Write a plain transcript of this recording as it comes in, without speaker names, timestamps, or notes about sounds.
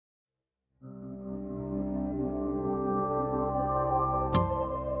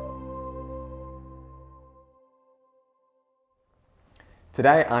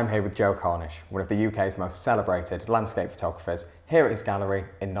Today I'm here with Joe Cornish, one of the UK's most celebrated landscape photographers here at his gallery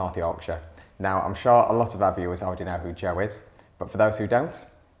in North Yorkshire. Now I'm sure a lot of our viewers already know who Joe is, but for those who don't,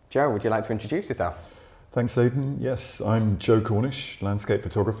 Joe, would you like to introduce yourself? Thanks, Aidan. Yes, I'm Joe Cornish, landscape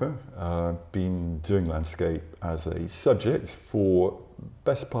photographer. Been doing landscape as a subject for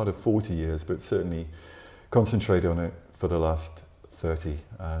best part of 40 years, but certainly concentrated on it for the last 30.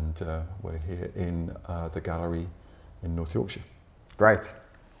 And we're here in the gallery in North Yorkshire. Great.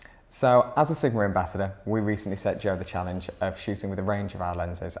 So as a Sigma ambassador, we recently set Joe the challenge of shooting with a range of our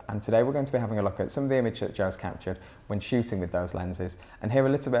lenses, and today we're going to be having a look at some of the image that Joe's captured when shooting with those lenses and hear a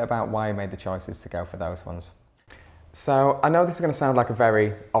little bit about why he made the choices to go for those ones. So I know this is going to sound like a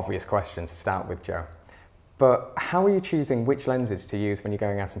very obvious question to start with, Joe, but how are you choosing which lenses to use when you're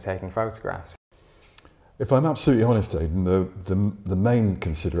going out and taking photographs? If I'm absolutely honest, Aidan, the main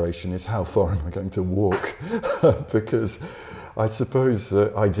consideration is how far am I going to walk? Because I suppose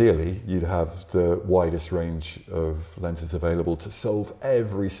that ideally you'd have the widest range of lenses available to solve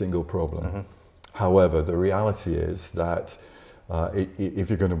every single problem. Mm-hmm. However, the reality is that if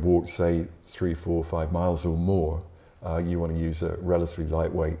you're going to walk, say, 3, 4, 5 miles or more, you want to use a relatively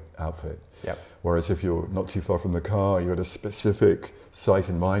lightweight outfit. Yep. Whereas if you're not too far from the car, you've got a specific site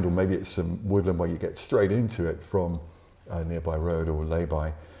in mind, or maybe it's some woodland where you get straight into it from a nearby road or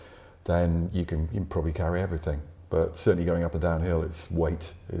lay-by, then you can probably carry everything. But certainly going up and downhill, its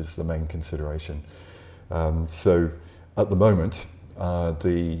weight is the main consideration. So at the moment,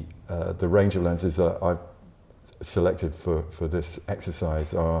 the range of lenses that I've selected for this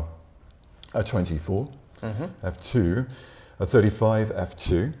exercise are a 24 f2, a 35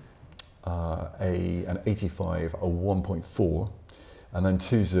 f2, an 85, a 1.4, and then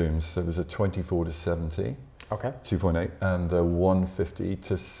 2 zooms. So there's a 24 to 70. Okay. 2.8 and a 150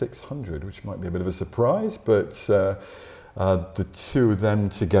 to 600, which might be a bit of a surprise, but the two of them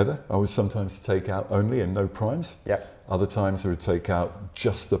together, I would sometimes take out only and no primes. Yep. Other times I would take out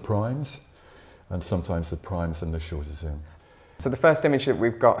just the primes, and sometimes the primes and the shorter zoom. So the first image that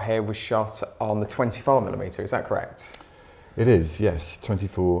we've got here was shot on the 24mm, is that correct? It is, yes,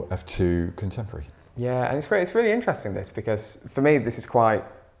 24 f2 contemporary. Yeah, and it's great. It's really interesting, this, because for me this is quite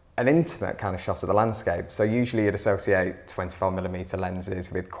an intimate kind of shot of the landscape. So usually you'd associate 24mm lenses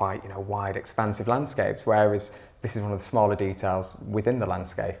with quite, wide, expansive landscapes, whereas this is one of the smaller details within the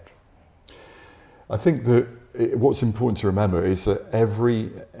landscape. I think that what's important to remember is that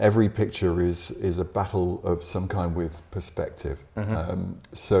every picture is a battle of some kind with perspective. Mm-hmm.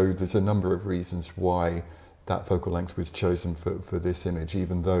 So there's a number of reasons why that focal length was chosen for this image,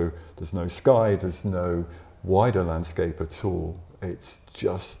 even though there's no sky, there's no wider landscape at all. It's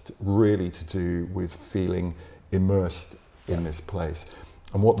just really to do with feeling immersed in this place.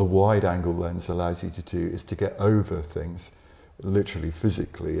 And what the wide angle lens allows you to do is to get over things, literally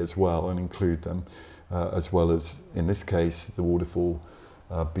physically as well, and include them, as well as, in this case, the waterfall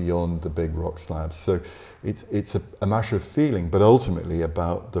beyond the big rock slabs. So it's a matter of feeling, but ultimately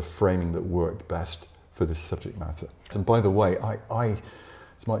about the framing that worked best for this subject matter. And by the way,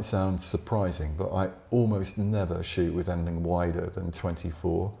 this might sound surprising, but I almost never shoot with anything wider than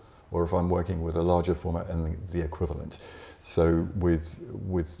 24, or if I'm working with a larger format, anything the equivalent. So with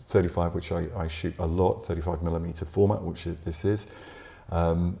 35, which I shoot a lot, 35mm format, which this is,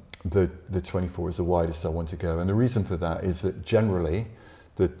 the 24 is the widest I want to go. And the reason for that is that generally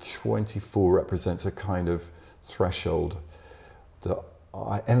the 24 represents a kind of threshold that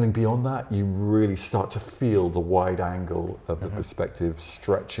anything beyond that, you really start to feel the wide angle of the perspective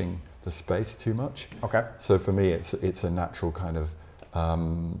stretching the space too much. Okay. So for me, it's a natural kind of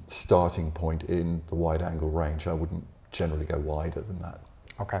starting point in the wide angle range. I wouldn't generally go wider than that.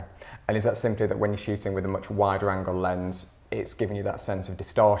 Okay. And is that simply that when you're shooting with a much wider angle lens, it's giving you that sense of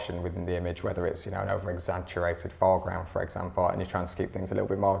distortion within the image, whether it's an over-exaggerated foreground, for example, and you're trying to keep things a little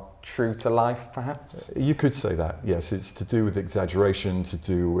bit more true to life, perhaps? You could say that, yes. It's to do with exaggeration, to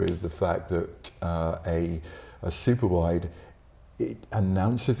do with the fact that a super wide, it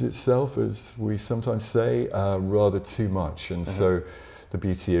announces itself, as we sometimes say, rather too much. And so the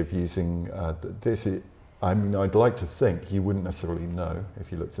beauty of using this, I'd like to think you wouldn't necessarily know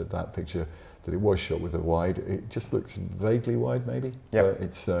if you looked at that picture that it was shot with a wide. It just looks vaguely wide, maybe. Yeah.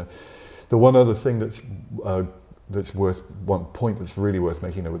 It's the one other thing one point that's really worth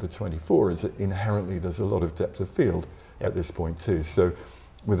making there with the 24 is that inherently there's a lot of depth of field at this point too. So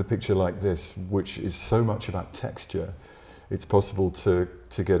with a picture like this, which is so much about texture, it's possible to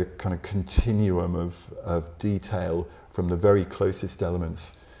get a kind of continuum of detail from the very closest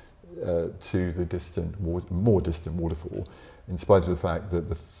elements to the more distant waterfall, in spite of the fact that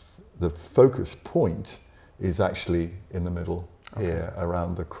the focus point is actually in the middle here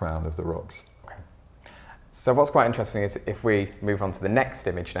around the crown of the rocks. Okay. So what's quite interesting is if we move on to the next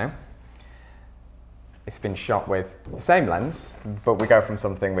image now, it's been shot with the same lens, but we go from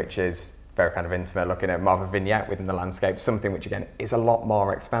something which is very kind of intimate, looking at more of a vignette within the landscape, something which again is a lot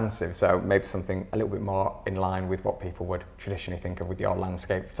more expansive, so maybe something a little bit more in line with what people would traditionally think of with your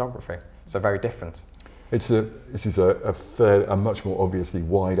landscape photography. So very different. This is a much more obviously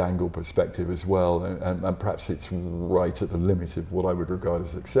wide-angle perspective as well, and perhaps it's right at the limit of what I would regard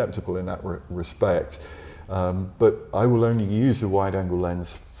as acceptable in that respect. But I will only use the wide-angle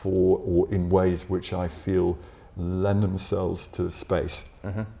lens or in ways which I feel lend themselves to the space.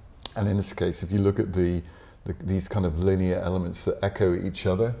 Mm-hmm. And in this case, if you look at these kind of linear elements that echo each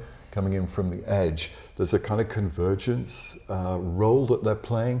other coming in from the edge, there's a kind of convergence role that they're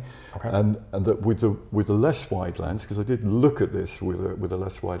playing. Okay. And that with the less wide lens, because I did look at this with a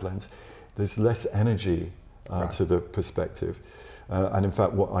less wide lens, there's less energy right. to the perspective. And in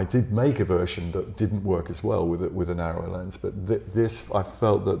fact, I did make a version that didn't work as well with a narrower lens, but this, I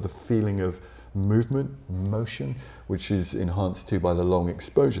felt that the feeling of movement, motion, which is enhanced too by the long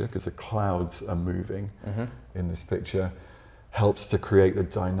exposure, because the clouds are moving mm-hmm. in this picture, helps to create a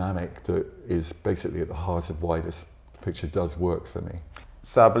dynamic that is basically at the heart of why this picture does work for me.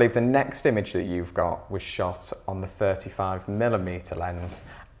 So I believe the next image that you've got was shot on the 35mm lens,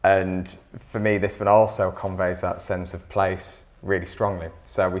 and for me this one also conveys that sense of place really strongly.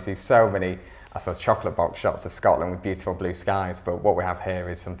 So we see so many, I suppose, chocolate box shots of Scotland with beautiful blue skies, but what we have here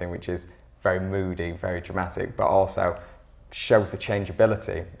is something which is very moody, very dramatic, but also shows the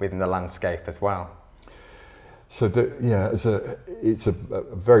changeability within the landscape as well. So it's a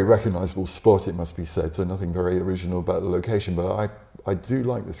very recognisable spot, it must be said, so nothing very original about the location, but I do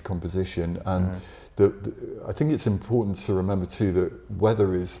like this composition, and I think it's important to remember too that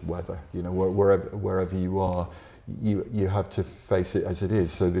weather is weather, you know, wherever you are, you have to face it as it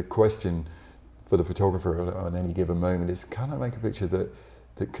is. So the question for the photographer on any given moment is, can I make a picture that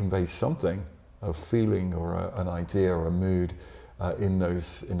conveys something, a feeling or an idea or a mood in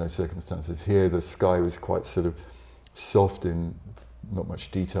those circumstances. Here the sky was quite sort of soft, in not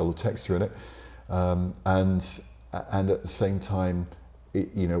much detail or texture in it, and at the same time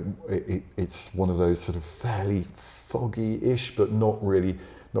it's one of those sort of fairly foggy-ish but not really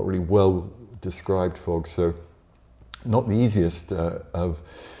well described fog, so not the easiest of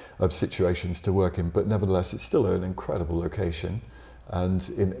situations to work in, but nevertheless it's still an incredible location. And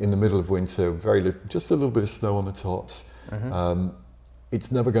in the middle of winter, just a little bit of snow on the tops. Mm-hmm.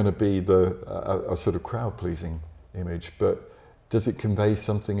 It's never going to be a sort of crowd-pleasing image, but does it convey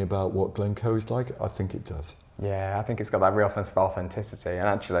something about what Glencoe is like? I think it does. Yeah, I think it's got that real sense of authenticity. And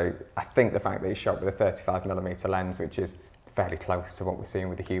actually, I think the fact that it's shot with a 35mm lens, which is fairly close to what we're seeing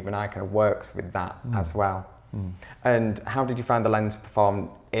with the human eye, kind of works with that as well. Mm. And how did you find the lens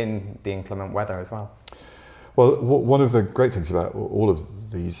perform in the inclement weather as well? Well, one of the great things about all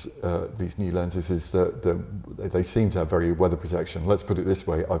of these new lenses is that they seem to have very weather protection. Let's put it this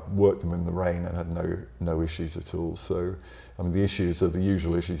way: I've worked them in the rain and had no issues at all. So, I mean, the issues are the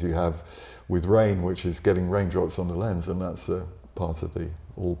usual issues you have with rain, which is getting raindrops on the lens, and that's part of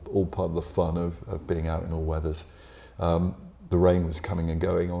all part of the fun of being out in all weathers. The rain was coming and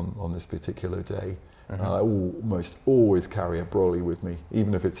going on this particular day. Mm-hmm. I almost always carry a brolly with me,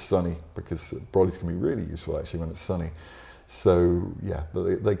 even if it's sunny, because brollies can be really useful actually when it's sunny. So yeah,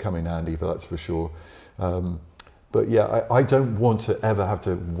 they come in handy, that's for sure. But yeah, I don't want to ever have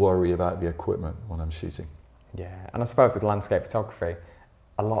to worry about the equipment when I'm shooting. Yeah, and I suppose with landscape photography,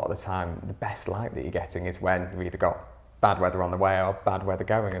 a lot of the time, the best light that you're getting is when you've either got bad weather on the way or bad weather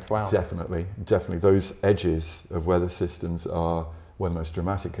going as well. Definitely. Those edges of weather systems are when the most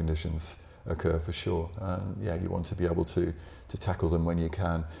dramatic conditions occur for sure. Yeah, you want to be able to tackle them when you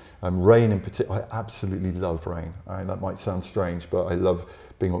can. Rain in particular, I absolutely love rain. That might sound strange, but I love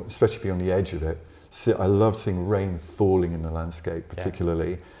especially being on the edge of it. I love seeing rain falling in the landscape,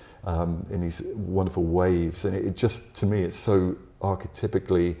 particularly in these wonderful waves. And it just, to me, it's so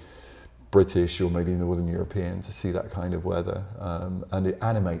archetypically British or maybe Northern European to see that kind of weather. And it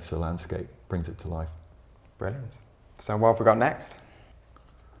animates the landscape, brings it to life. Brilliant. So what have we got next?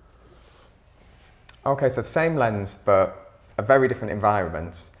 Okay, so same lens, but a very different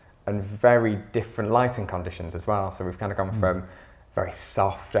environment and very different lighting conditions as well. So we've kind of gone from very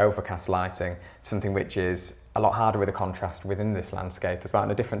soft, overcast lighting to something which is a lot harder with the contrast within this landscape as well,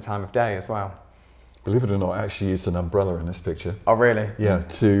 and a different time of day as well. Believe it or not, I actually used an umbrella in this picture. Oh, really? Yeah,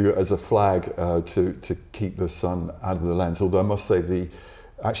 as a flag to keep the sun out of the lens. Although I must say the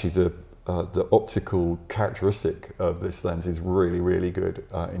optical characteristic of this lens is really, really good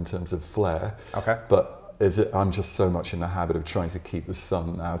in terms of flare. Okay. But I'm just so much in the habit of trying to keep the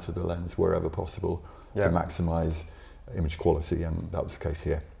sun out of the lens wherever possible to maximise image quality, and that was the case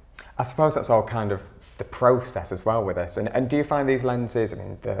here. I suppose that's all kind of the process as well with it. And do you find these lenses, I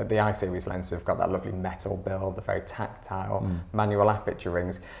mean, the I-series lenses have got that lovely metal build, the very tactile manual aperture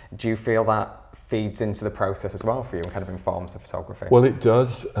rings. Do you feel that feeds into the process as well for you and kind of informs the photography? Well, it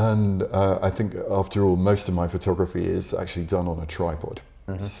does, and I think after all, most of my photography is actually done on a tripod.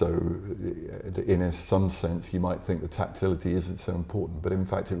 So in some sense, you might think the tactility isn't so important, but in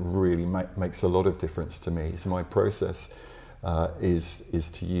fact it really makes a lot of difference to me. So my process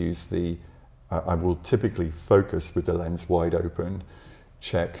is to use I will typically focus with the lens wide open,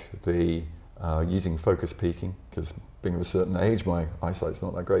 check using focus peaking, because being of a certain age, my eyesight's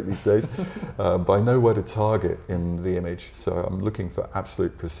not that great these days, but I know where to target in the image. So I'm looking for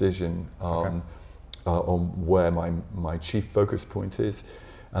absolute precision on where my chief focus point is,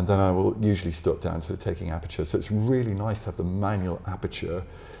 and then I will usually stop down to the taking aperture. So it's really nice to have the manual aperture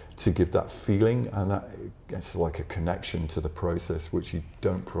to give that feeling, and that it's like a connection to the process, which you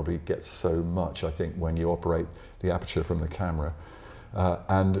don't probably get so much, I think, when you operate the aperture from the camera.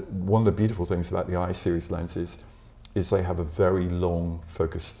 And one of the beautiful things about the I-series lenses is they have a very long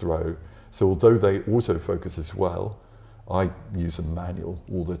focus throw. So although they autofocus as well, I use a manual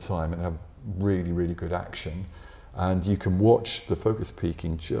all the time and have really, really good action. And you can watch the focus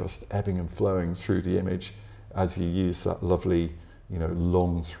peaking just ebbing and flowing through the image as you use that lovely,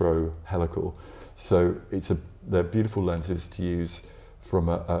 long throw helical. So they're beautiful lenses to use from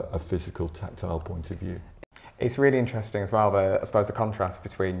a physical, tactile point of view. It's really interesting as well, I suppose the contrast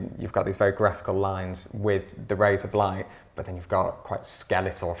between, you've got these very graphical lines with the rays of light, but then you've got quite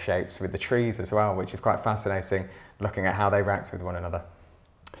skeletal shapes with the trees as well, which is quite fascinating, looking at how they react with one another.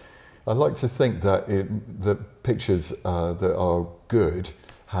 I'd like to think that the pictures that are good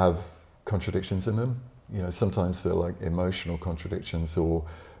have contradictions in them. Sometimes they're like emotional contradictions or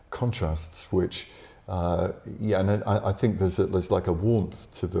contrasts, which, and I think there's like a warmth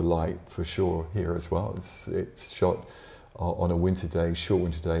to the light for sure here as well. It's shot on a winter day, short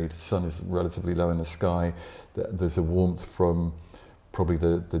winter day. The sun is relatively low in the sky. There's a warmth from probably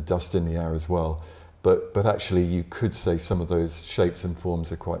the dust in the air as well. But actually, you could say some of those shapes and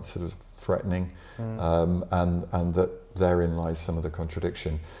forms are quite sort of threatening, and that therein lies some of the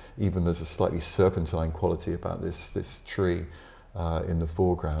contradiction. Even there's a slightly serpentine quality about this tree in the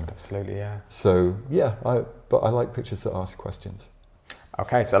foreground. Absolutely, yeah. So yeah, but I like pictures that ask questions.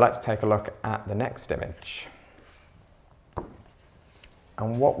 Okay, so let's take a look at the next image.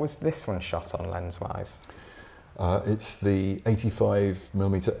 And what was this one shot on lens-wise? It's the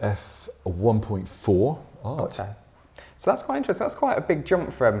 85mm f 1.4 art. Okay. So that's quite interesting. That's quite a big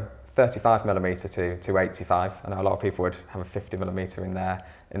jump from 35mm to 85. I know a lot of people would have a 50mm in there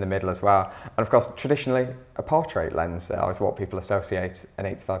in the middle as well. And of course, traditionally, a portrait lens is what people associate an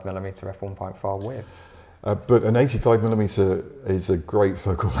 85mm f1.4 with. But an 85mm is a great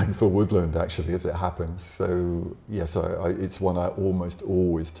focal length for woodland, actually, as it happens. So yes, it's one I almost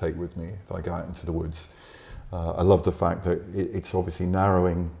always take with me if I go out into the woods. I love the fact that it's obviously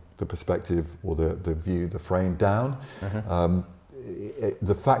narrowing the perspective or the view, the frame down.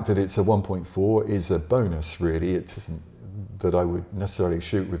 The fact that it's a 1.4 is a bonus, really. It isn't that I would necessarily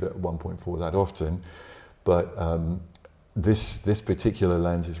shoot with a 1.4 that often, but this particular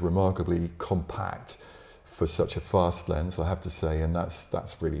lens is remarkably compact for such a fast lens, I have to say, and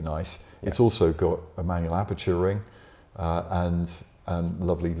that's really nice. Yeah. It's also got a manual aperture ring and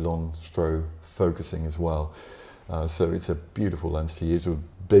lovely long throw focusing as well. So it's a beautiful lens to use with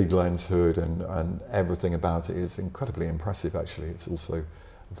big lens hood, and everything about it is incredibly impressive, actually. It's also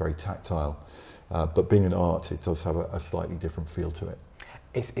very tactile. But being an art, it does have a slightly different feel to it.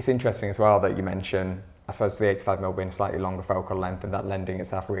 It's interesting as well that you mention, I suppose, the 85mm being a slightly longer focal length, and that lending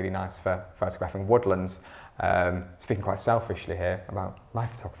itself really nice for photographing woodlands. Speaking quite selfishly here about my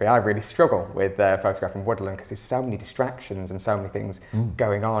photography, I really struggle with photographing woodland because there's so many distractions and so many things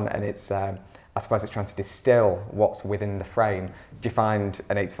going on, and it's I suppose it's trying to distill what's within the frame. Do you find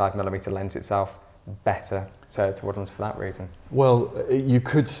an 85mm lens itself better to woodlands for that reason? Well, you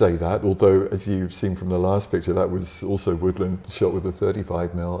could say that, although as you've seen from the last picture, that was also woodland shot with a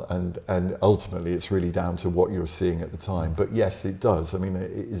 35mm, and ultimately it's really down to what you're seeing at the time. But yes, it does. I mean,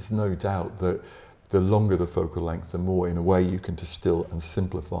 it is no doubt that the longer the focal length, the more, in a way, you can distill and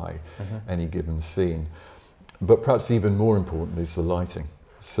simplify any given scene. But perhaps even more important is the lighting.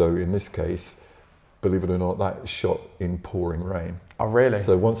 So in this case, believe it or not, that is shot in pouring rain. Oh, really?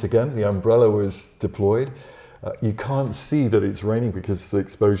 So once again, the umbrella was deployed. You can't see that it's raining because the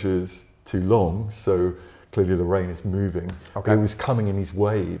exposure is too long, so clearly the rain is moving. Okay. But it was coming in these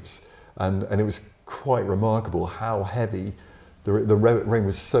waves, and it was quite remarkable how heavy the rain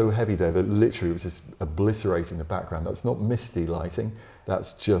was. So heavy there that literally it was just obliterating the background. That's not misty lighting,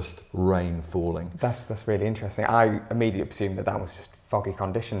 that's just rain falling. That's really interesting. I immediately assumed that was just foggy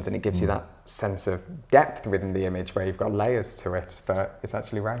conditions, and it gives you that sense of depth within the image where you've got layers to it, but it's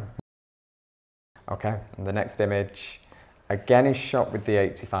actually rain. Okay, and the next image again is shot with the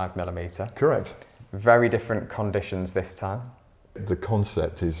 85mm. Correct. Very different conditions this time. The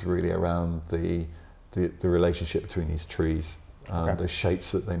concept is really around the relationship between these trees, the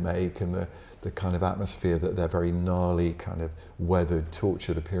shapes that they make, and the kind of atmosphere that their very gnarly, kind of weathered,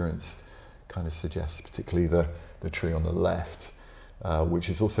 tortured appearance kind of suggests, particularly the tree on the left, which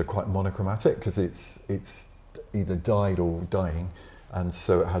is also quite monochromatic because it's either died or dying, and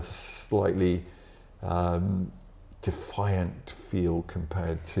so it has a slightly defiant feel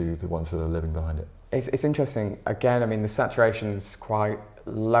compared to the ones that are living behind it. It's interesting. Again, I mean, the saturation's quite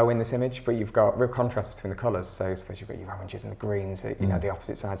low in this image, but you've got real contrast between the colours. So I suppose you've got your oranges and the greens, you know, the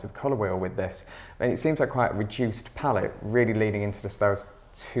opposite sides of the colour wheel with this. And it seems like quite a reduced palette, really leading into just those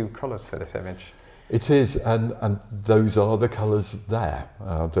two colours for this image. It is, and those are the colours there.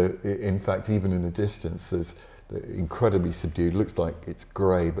 In fact, even in the distance, there's incredibly subdued. Looks like it's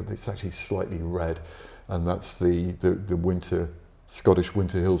grey, but it's actually slightly red, and that's the winter Scottish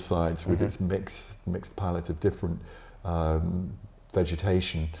winter hillsides with its mixed palette of different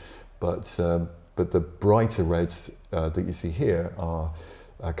vegetation. But the brighter reds that you see here are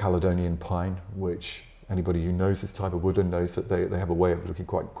Caledonian pine, which anybody who knows this type of woodland knows that they have a way of looking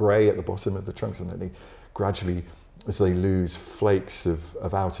quite grey at the bottom of the trunks, and then they gradually, as they lose flakes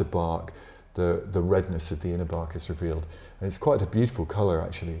of outer bark, the redness of the inner bark is revealed. And it's quite a beautiful colour,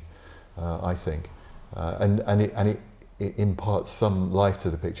 actually, I think. And it imparts some life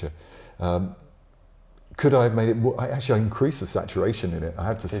to the picture. Could I have made it more? I increased the saturation in it, I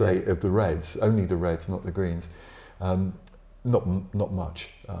have to say, of the reds, only the reds, not the greens. Not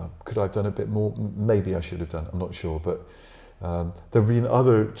much. Could I have done a bit more? Maybe I should have done, I'm not sure, but there have been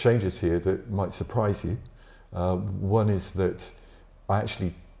other changes here that might surprise you. One is that I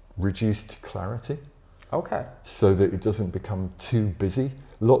actually reduced clarity. Okay. So that it doesn't become too busy.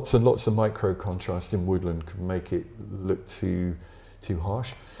 Lots and lots of micro contrast in woodland can make it look too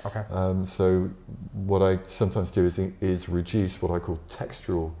harsh. Okay. So what I sometimes do is reduce what I call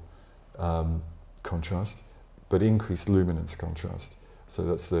textural contrast, but increase luminance contrast. So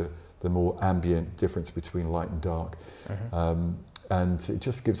that's the more ambient difference between light and dark. And it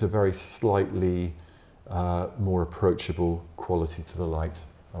just gives a very slightly more approachable quality to the light,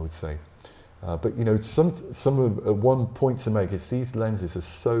 I would say. But you know, one point to make is these lenses are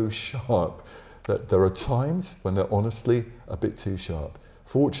so sharp that there are times when they're honestly a bit too sharp.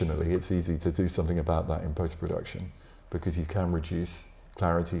 Fortunately, it's easy to do something about that in post-production because you can reduce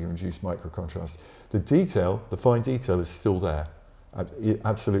clarity and reduce micro contrast. The detail, the fine detail, is still there.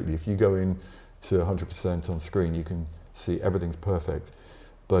 Absolutely, if you go in to 100% on screen, you can see everything's perfect.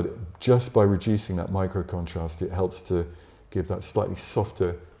 But just by reducing that micro contrast, it helps to give that slightly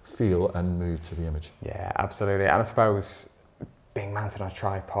softer feel and mood to the image. Yeah, absolutely. And I suppose being mounted on a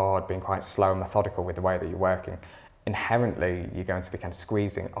tripod, being quite slow and methodical with the way that you're working, inherently you're going to be kind of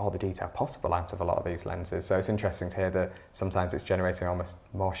squeezing all the detail possible out of a lot of these lenses. So it's interesting to hear that sometimes it's generating almost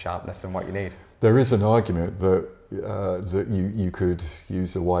more sharpness than what you need. There is an argument that that you could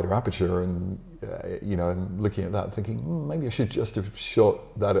use a wider aperture, and you know, and looking at that thinking maybe I should just have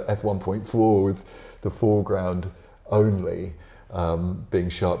shot that at f1.4 with the foreground only being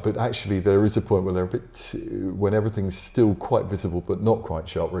sharp. But actually there is a point where they're a bit when everything's still quite visible but not quite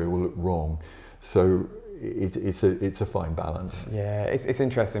sharp, where it will look wrong. So it's a fine balance. Yeah, it's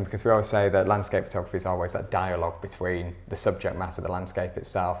interesting because we always say that landscape photography is always that dialogue between the subject matter, the landscape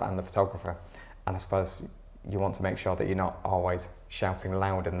itself, and the photographer. And I suppose you want to make sure that you're not always shouting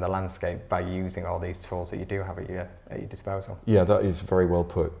louder than the landscape by using all these tools that you do have at your disposal. Yeah, that is very well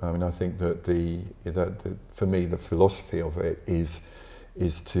put. I mean, I think that for me, the philosophy of it is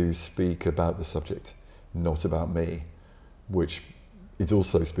to speak about the subject, not about me, which is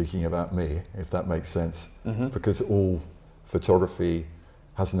also speaking about me, if that makes sense, because all photography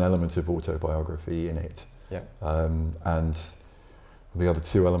has an element of autobiography in it. Yeah. And the other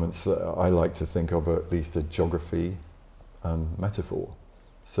two elements that I like to think of are at least a geography and metaphor.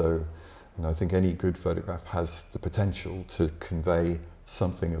 So, you know, I think any good photograph has the potential to convey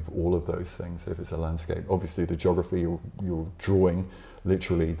something of all of those things if it's a landscape. Obviously the geography, you're drawing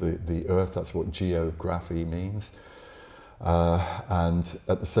literally the earth, that's what geography means. And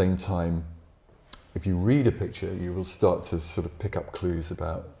at the same time, if you read a picture, you will start to sort of pick up clues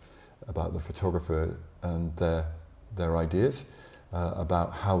about the photographer and their ideas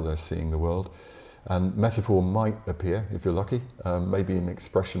about how they're seeing the world. And metaphor might appear, if you're lucky, maybe an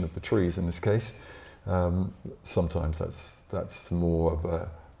expression of the trees in this case. Sometimes that's more of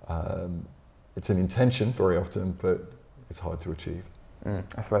a, it's an intention very often, but it's hard to achieve.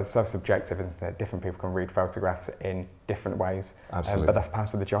 I suppose it's so subjective, isn't it? Different people can read photographs in different ways. Absolutely. But that's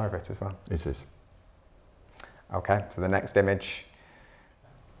part of the joy of it as well. It is. Okay, so the next image.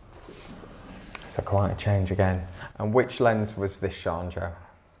 So quite a change again. And which lens was this shot on, Joe?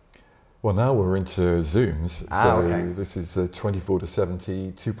 Well, now we're into zooms. Okay. This is the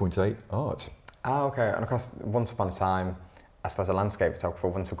 24-70 2.8 art. Okay. And of course, once upon a time, I suppose a landscape photographer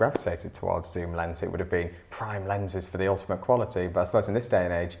wouldn't have gravitated towards zoom lens. It would have been prime lenses for the ultimate quality. But I suppose in this day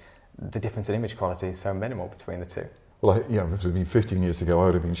and age, the difference in image quality is so minimal between the two. Well, if it had been 15 years ago, I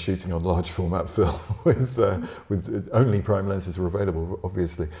would have been shooting on large format film with only prime lenses were available,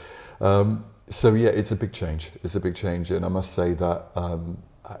 obviously. So yeah, it's a big change. It's a big change, and I must say that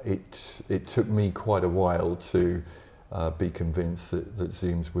it took me quite a while to be convinced that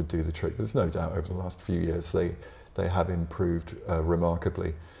zooms would do the trick. There's no doubt over the last few years they have improved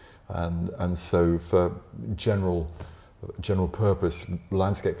remarkably, and so for general purpose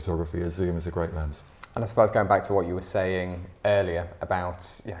landscape photography, a zoom is a great lens. And I suppose going back to what you were saying earlier about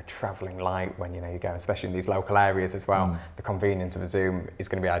travelling light when you go, especially in these local areas as well, the convenience of a zoom is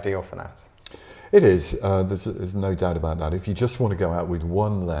going to be ideal for that. It is. There's no doubt about that. If you just want to go out with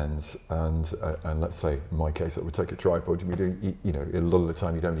one lens, and let's say in my case, I would take a tripod. We do, a lot of the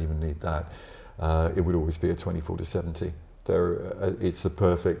time you don't even need that. It would always be a 24-70. It's the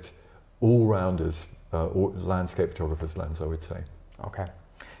perfect all-rounders landscape photographer's lens, I would say. Okay.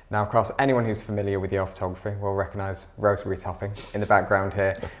 Now, of course, anyone who's familiar with your photography will recognise rosemary topping in the background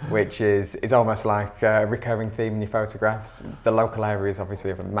here, which is almost like a recurring theme in your photographs. The local area is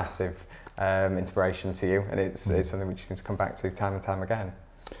obviously of a massive inspiration to you, and it's something which you seem to come back to time and time again.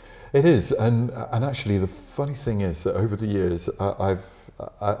 It is, and actually the funny thing is that over the years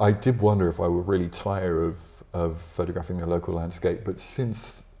I did wonder if I would really tire of photographing the local landscape, but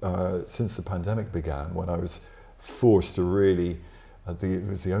since the pandemic began, when I was forced to really it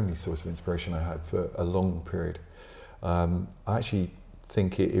was the only source of inspiration I had for a long period. I actually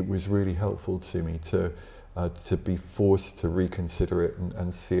think it was really helpful to me to be forced to reconsider it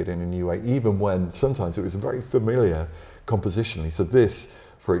and see it in a new way, even when sometimes it was very familiar compositionally. So this,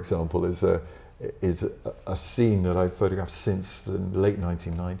 for example, is a scene that I've photographed since the late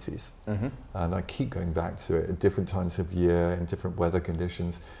 1990s, and I keep going back to it at different times of year in different weather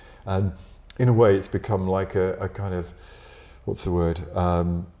conditions, and in a way, it's become like a kind of, what's the word?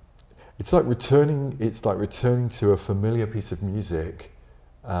 It's like returning to a familiar piece of music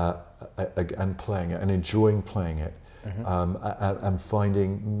and playing it and enjoying playing it, and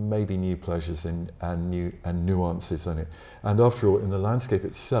finding maybe new pleasures and nuances in it. And after all, in the landscape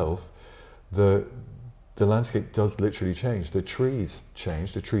itself, the landscape does literally change. The trees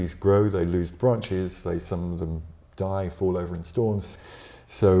change. The trees grow. They lose branches. Some of them die, fall over in storms.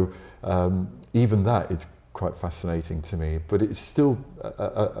 So even that is quite fascinating to me, but it's still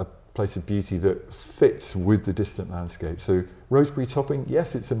a place of beauty that fits with the distant landscape. So roseberry topping,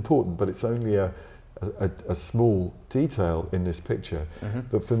 yes, it's important, but it's only a small detail in this picture.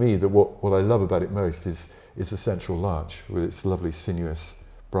 But for me, what I love about it most is the central larch with its lovely sinuous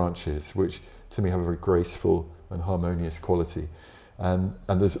branches, which to me have a very graceful and harmonious quality. And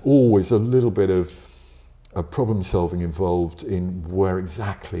there's always a little bit of problem solving involved in where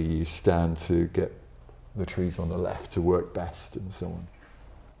exactly you stand to get the trees on the left to work best, and so on.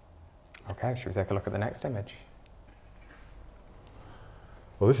 Okay, should we take a look at the next image?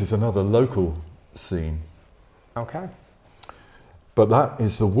 Well, this is another local scene. Okay. But that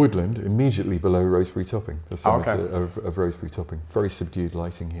is the woodland immediately below roseberry topping, the summit Okay. of roseberry topping. Very subdued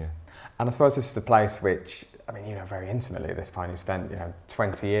lighting here. And I suppose this is a place which, I mean, very intimately at this point. You spent,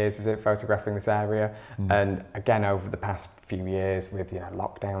 20 years, is it, photographing this area? And again, over the past few years with,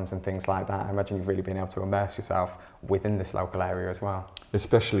 lockdowns and things like that, I imagine you've really been able to immerse yourself within this local area as well.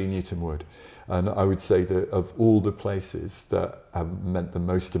 Especially Newton Wood. And I would say that of all the places that have meant the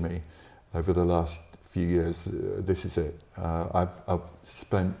most to me over the last few years, this is it. I've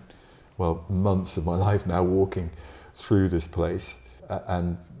spent, months of my life now walking through this place.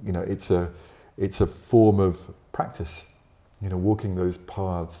 And it's a form of practice, walking those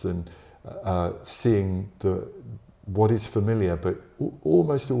paths and seeing what is familiar, but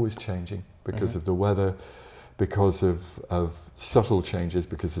almost always changing because of the weather, because of subtle changes,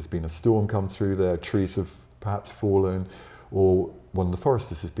 because there's been a storm come through there, trees have perhaps fallen, or one of the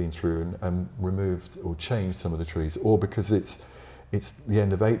foresters has been through and removed or changed some of the trees, or because it's the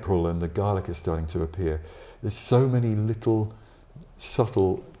end of April and the garlic is starting to appear. There's so many little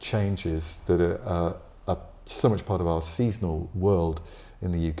subtle changes that are so much part of our seasonal world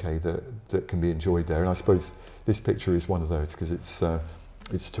in the UK that can be enjoyed there. And I suppose this picture is one of those, because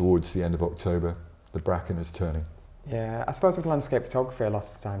it's towards the end of October, the bracken is turning. Yeah, I suppose with landscape photography, a lot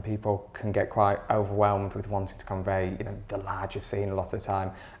of the time people can get quite overwhelmed with wanting to convey, the larger scene a lot of the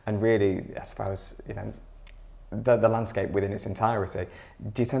time, and really, I suppose, the landscape within its entirety.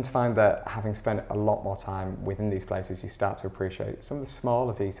 Do you tend to find that having spent a lot more time within these places, you start to appreciate some of the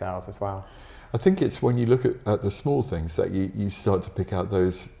smaller details as well? I think it's when you look at the small things that you start to pick out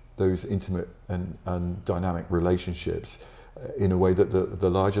those intimate and dynamic relationships in a way that the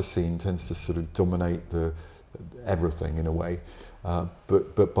larger scene tends to sort of dominate everything in a way.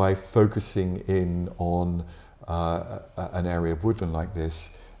 But by focusing in on an area of woodland like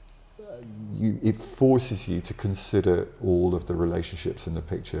this, it forces you to consider all of the relationships in the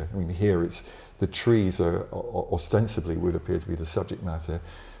picture. I mean, here the trees are ostensibly would appear to be the subject matter,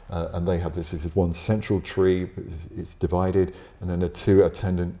 and they have this as one central tree. It's divided, and then the two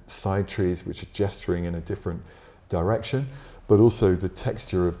attendant side trees which are gesturing in a different direction. But also the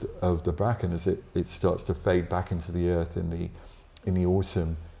texture of the bracken as it starts to fade back into the earth in the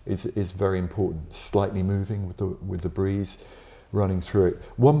autumn is very important. Slightly moving with the breeze running through it.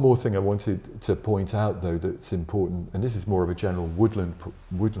 One more thing I wanted to point out, though, that's important, and this is more of a general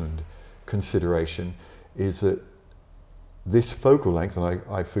woodland consideration, is that this focal length, and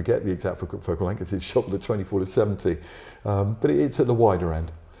I forget the exact focal length, it's shot with a 24-70, but it's at the wider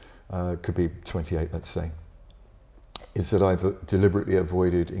end. Could be 28, let's say. Is that I've deliberately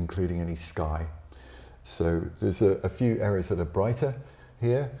avoided including any sky. So there's a few areas that are brighter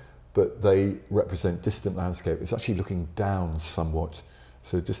here, but they represent distant landscape. It's actually looking down somewhat.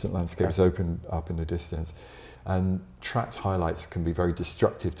 So distant landscape is open up in the distance. And tracked highlights can be very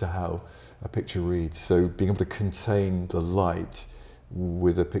destructive to how a picture reads. So being able to contain the light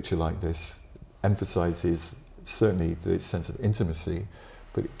with a picture like this emphasizes certainly the sense of intimacy,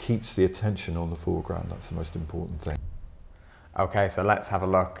 but it keeps the attention on the foreground. That's the most important thing. Okay, so let's have a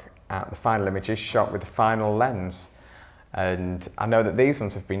look at the final images shot with the final lens. And I know that these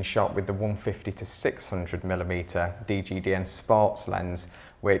ones have been shot with the 150 to 600mm DGDN sports lens,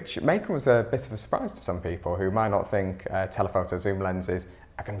 which may come as a bit of a surprise to some people who might not think telephoto zoom lenses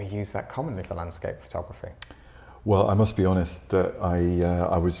are going to be used that commonly for landscape photography. Well, I must be honest that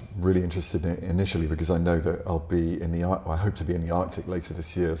I was really interested in it initially because I know that I'll be in I hope to be in the Arctic later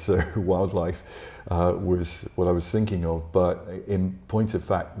this year, so wildlife was what I was thinking of. But in point of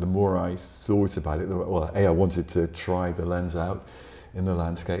fact, the more I thought about it, well, I wanted to try the lens out in the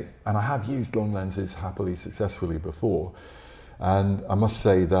landscape, and I have used long lenses happily, successfully before. And I must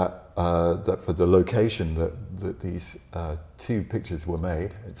say that that for the location that these two pictures were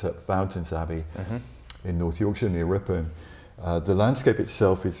made, it's at Fountains Abbey. In North Yorkshire near Ripon. The landscape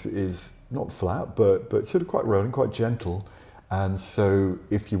itself is not flat, but sort of quite rolling, quite gentle. And so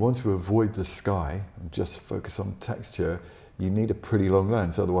if you want to avoid the sky and just focus on texture, you need a pretty long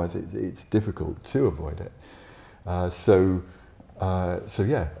lens, otherwise it's difficult to avoid it. So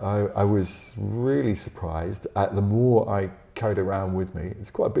yeah, I was really surprised at the more I carried around with me. It's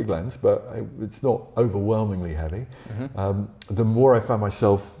quite a big lens, but it's not overwhelmingly heavy. The more I found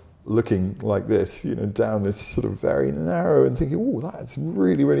myself looking like this, down this sort of very narrow and thinking, oh, that's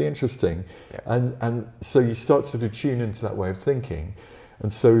really, really interesting. And so you start to tune into that way of thinking.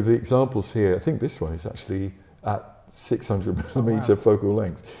 And so the examples here, I think this one is actually at 600mm focal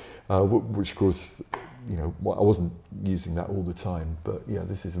length, which of course, I wasn't using that all the time, but yeah,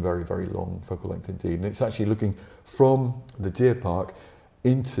 this is a very, very long focal length indeed. And it's actually looking from the deer park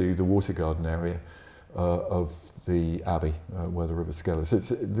into the water garden area of the Abbey, where the river Skeller. So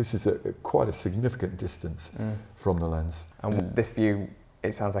this is quite a significant distance from the lens. And this view,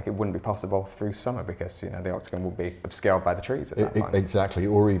 it sounds like it wouldn't be possible through summer because the octagon will be obscured by the trees at that point. Exactly,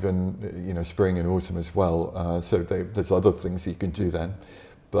 or even spring and autumn as well. So there's other things you can do then,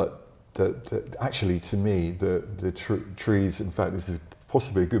 but actually, to me, the trees. In fact, this is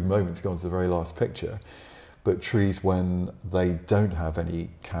possibly a good moment to go on to the very last picture. But trees, when they don't have any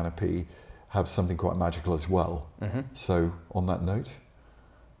canopy, have something quite magical as well. So on that note,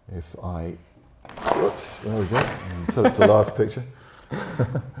 whoops, there we go. So it's the last picture,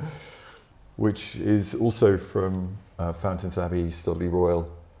 which is also from Fountains Abbey, Studley Royal,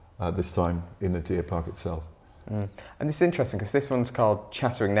 this time in the deer park itself. And this is interesting because this one's called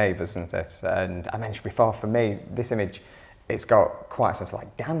Chattering Neighbours, isn't it? And I mentioned before, for me, this image, it's got quite a sense of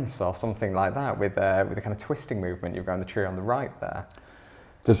like dance or something like that with a kind of twisting movement. You've got the tree on the right there.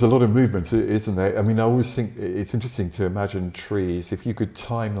 There's a lot of movement, isn't there? I mean, I always think it's interesting to imagine trees. If you could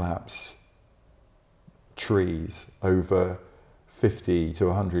time-lapse trees over 50 to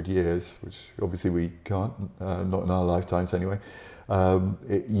 100 years, which obviously we can't, not in our lifetimes anyway,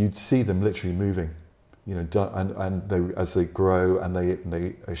 you'd see them literally moving, you know, and they, as they grow and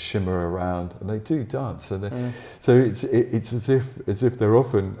they shimmer around, and they do dance. So, so it's as if they're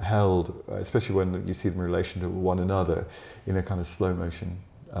often held, especially when you see them in relation to one another, in a kind of slow motion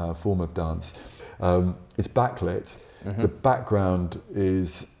form of dance. It's backlit. The background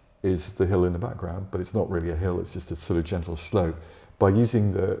is the hill in the background, but it's not really a hill, it's just a sort of gentle slope. By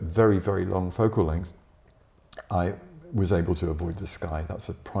using the very, very long focal length, I was able to avoid the sky. That's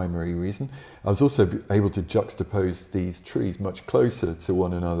a primary reason. I was also able to juxtapose these trees much closer to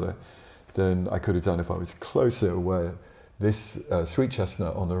one another than I could have done if I was closer, where this sweet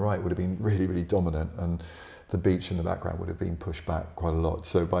chestnut on the right would have been really, really dominant, and the beech in the background would have been pushed back quite a lot.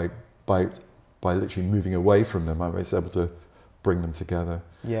 So by literally moving away from them, I was able to bring them together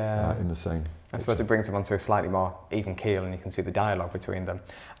in the same I suppose it brings them onto a slightly more even keel, and you can see the dialogue between them.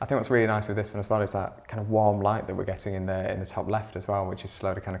 I think what's really nice with this one as well is that kind of warm light that we're getting in the top left as well, which is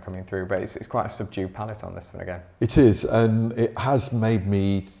slowly kind of coming through, but it's quite a subdued palette on this one again. It is, and it has made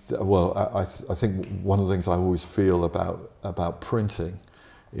me, I think one of the things I always feel about printing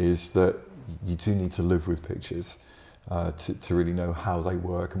is that you do need to live with pictures to really know how they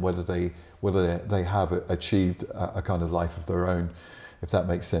work and whether they have achieved a kind of life of their own, if that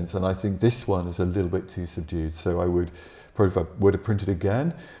makes sense. And I think this one is a little bit too subdued. So I would probably, if I were to print it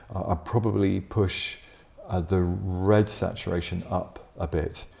again, I'd probably push the red saturation up a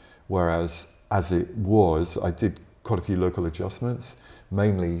bit. Whereas as it was, I did quite a few local adjustments,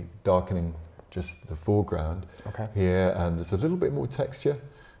 mainly darkening just the foreground here. And there's a little bit more texture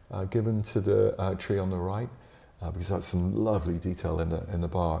given to the tree on the right, because that's some lovely detail in the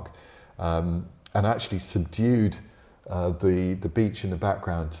bark. And actually subdued the beech in the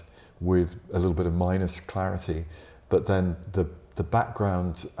background with a little bit of minus clarity, but then the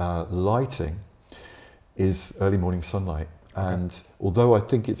background lighting is early morning sunlight. And although I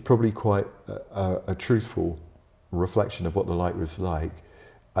think it's probably quite a truthful reflection of what the light was like,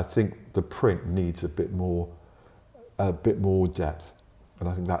 I think the print needs a bit more depth, and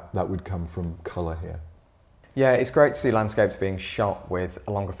I think that would come from colour here. Yeah, it's great to see landscapes being shot with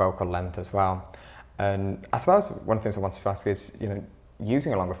a longer focal length as well. And I suppose one of the things I wanted to ask is, you know,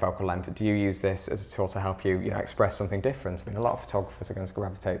 using a longer focal length, do you use this as a tool to help you, express something different? I mean, a lot of photographers are going to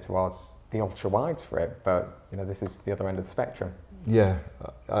gravitate towards the ultra wides for it, but this is the other end of the spectrum. Yeah,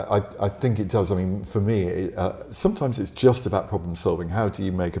 I think it does. I mean, for me, sometimes it's just about problem solving. How do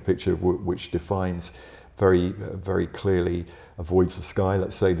you make a picture which defines very, very clearly, avoids the sky?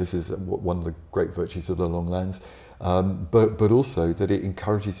 Let's say this is one of the great virtues of the long lens, but also that it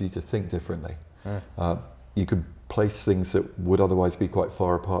encourages you to think differently. You can place things that would otherwise be quite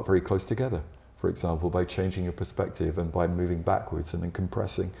far apart very close together, for example, by changing your perspective and by moving backwards and then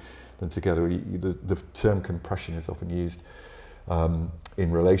compressing them together. The term compression is often used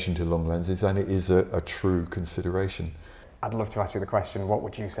in relation to long lenses, and it is a true consideration. I'd love to ask you the question, what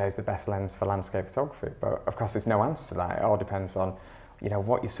would you say is the best lens for landscape photography? But of course there's no answer to that. It all depends on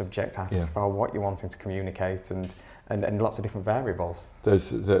what your subject asks for, what you're wanting to communicate, and lots of different variables.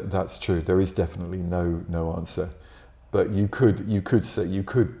 That's true. There is definitely no answer. But you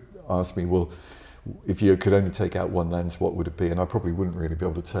could ask me, well, if you could only take out one lens, what would it be? And I probably wouldn't really be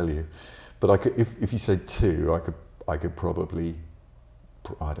able to tell you. But I could, if you said two, I could probably,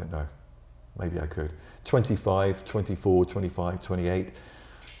 I don't know, maybe I could. 25, 24, 25, 28,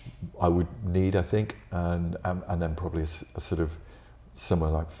 I would need, I think, and then probably a sort of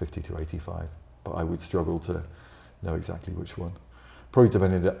somewhere like 50 to 85. But I would struggle to know exactly which one. Probably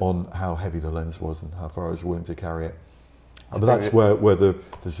depending on how heavy the lens was and how far I was willing to carry it. But that's where the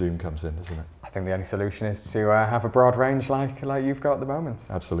zoom comes in, isn't it? I think the only solution is to have a broad range like you've got at the moment.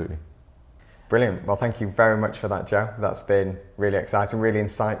 Absolutely. Brilliant. Well, thank you very much for that, Joe. That's been really exciting, really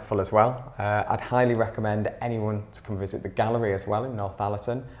insightful as well. I'd highly recommend anyone to come visit the gallery as well in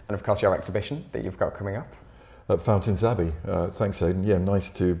Northallerton, and of course your exhibition that you've got coming up. At Fountains Abbey. Thanks, Aidan. Yeah, nice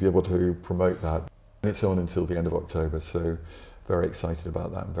to be able to promote that. It's on until the end of October, so very excited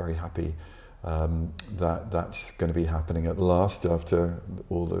about that. I'm very happy that's going to be happening at last after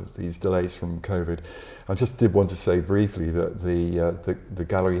all of these delays from COVID. I just did want to say briefly that the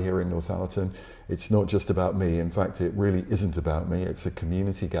gallery here in Northallerton, it's not just about me. In fact, it really isn't about me. It's a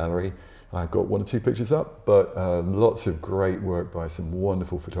community gallery. I've got 1 or 2 pictures up, but lots of great work by some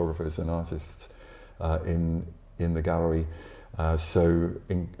wonderful photographers and artists in the gallery. And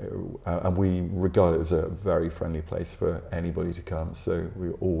we regard it as a very friendly place for anybody to come, so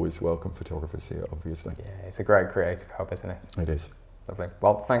we always welcome photographers here, obviously. Yeah, it's a great creative hub, isn't it? It is. Lovely.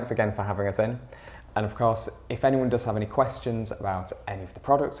 Well, thanks again for having us in. And of course, if anyone does have any questions about any of the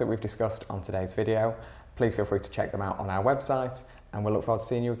products that we've discussed on today's video, please feel free to check them out on our website, and we'll look forward to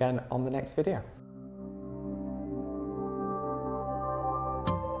seeing you again on the next video.